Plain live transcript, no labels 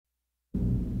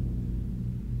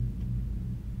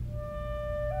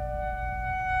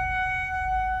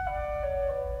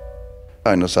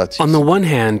On the one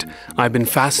hand, I've been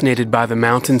fascinated by the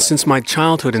mountains since my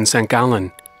childhood in St.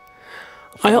 Gallen.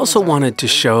 I also wanted to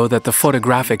show that the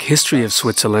photographic history of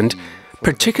Switzerland,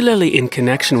 particularly in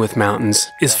connection with mountains,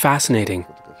 is fascinating.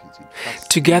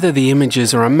 Together, the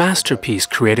images are a masterpiece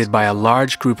created by a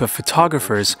large group of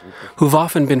photographers who've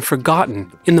often been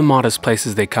forgotten in the modest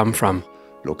places they come from.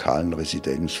 Lokalen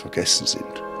Residenz vergessen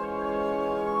sind.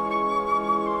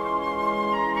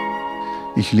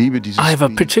 I have a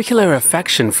particular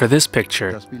affection for this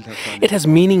picture. It has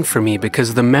meaning for me because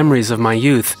of the memories of my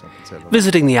youth,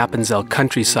 visiting the Appenzell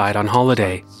countryside on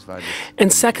holiday.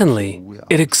 And secondly,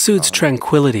 it exudes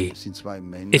tranquility.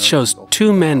 It shows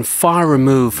two men far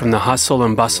removed from the hustle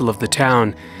and bustle of the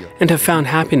town and have found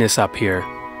happiness up here.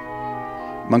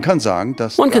 One can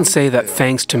say that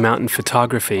thanks to mountain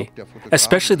photography,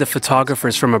 especially the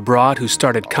photographers from abroad who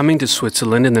started coming to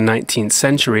Switzerland in the 19th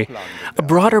century, a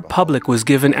broader public was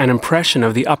given an impression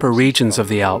of the upper regions of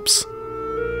the Alps.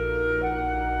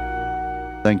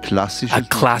 A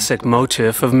classic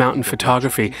motif of mountain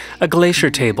photography, a glacier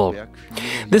table.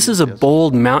 This is a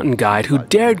bold mountain guide who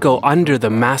dared go under the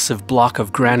massive block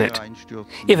of granite.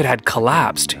 If it had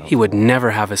collapsed, he would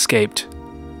never have escaped.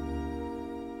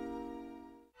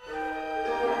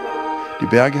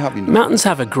 Mountains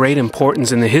have a great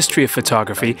importance in the history of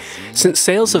photography, since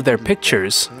sales of their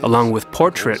pictures, along with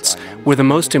portraits, were the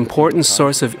most important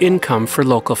source of income for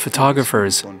local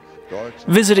photographers.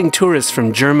 Visiting tourists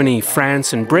from Germany,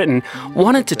 France, and Britain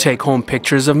wanted to take home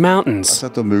pictures of mountains.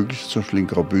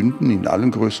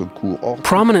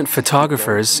 Prominent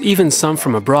photographers, even some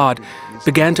from abroad,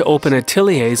 began to open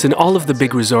ateliers in all of the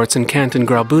big resorts in Canton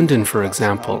Graubünden, for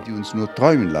example.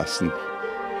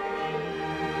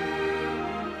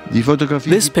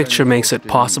 This picture makes it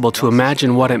possible to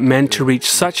imagine what it meant to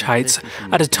reach such heights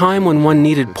at a time when one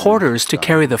needed porters to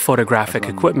carry the photographic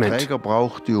equipment.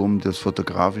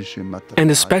 And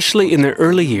especially in the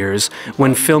early years,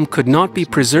 when film could not be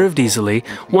preserved easily,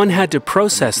 one had to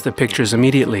process the pictures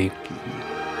immediately.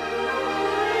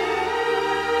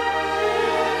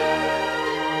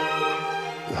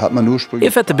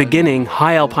 If at the beginning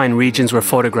high alpine regions were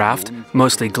photographed,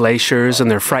 mostly glaciers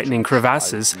and their frightening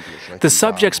crevasses, the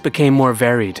subjects became more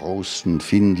varied.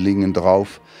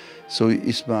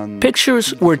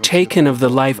 Pictures were taken of the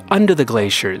life under the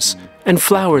glaciers and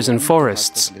flowers and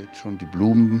forests.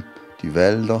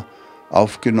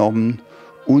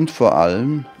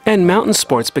 And mountain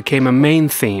sports became a main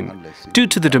theme, due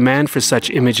to the demand for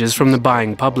such images from the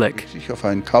buying public.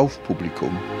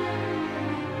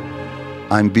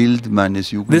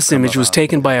 This image was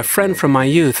taken by a friend from my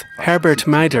youth, Herbert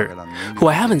Meider, who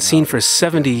I haven't seen for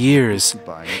 70 years.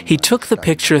 He took the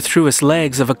picture through his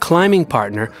legs of a climbing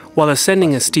partner while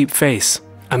ascending a steep face.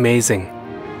 Amazing.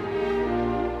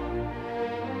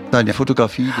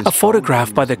 A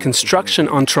photograph by the construction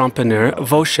entrepreneur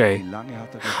Vaucher.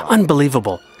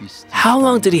 Unbelievable. How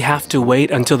long did he have to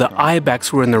wait until the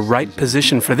ibex were in the right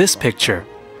position for this picture?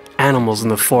 Animals in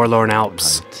the forlorn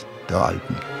Alps.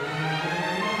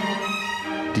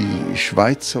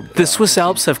 The Swiss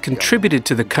Alps have contributed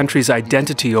to the country's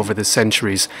identity over the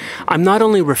centuries. I'm not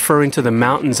only referring to the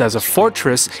mountains as a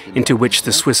fortress into which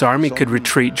the Swiss army could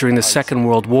retreat during the Second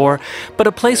World War, but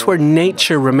a place where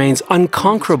nature remains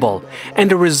unconquerable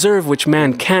and a reserve which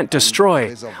man can't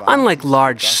destroy, unlike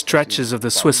large stretches of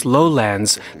the Swiss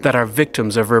lowlands that are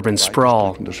victims of urban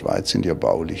sprawl.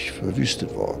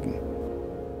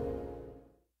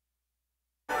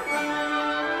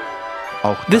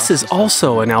 This is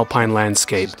also an alpine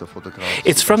landscape.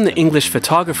 It's from the English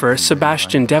photographer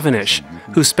Sebastian Devenish,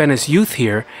 who spent his youth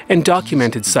here and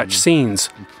documented such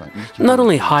scenes. Not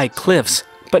only high cliffs,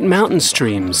 but mountain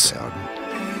streams.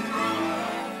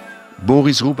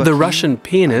 The Russian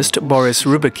pianist Boris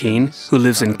Rubakin, who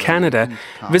lives in Canada,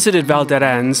 visited Val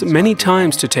d'Arens many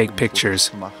times to take pictures.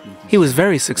 He was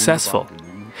very successful.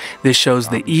 This shows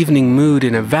the evening mood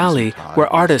in a valley where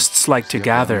artists like to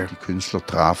gather.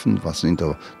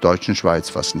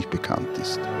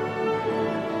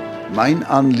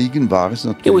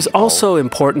 It was also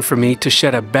important for me to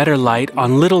shed a better light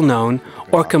on little-known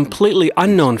or completely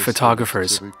unknown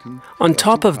photographers. On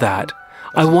top of that,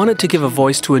 I wanted to give a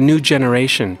voice to a new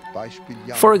generation.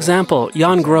 For example,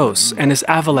 Jan Gross and his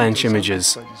avalanche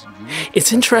images.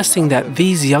 It's interesting that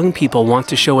these young people want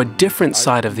to show a different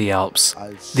side of the Alps.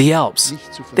 The Alps,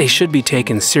 they should be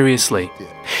taken seriously,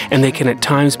 and they can at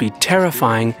times be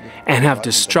terrifying and have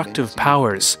destructive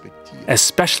powers,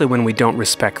 especially when we don't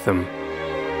respect them.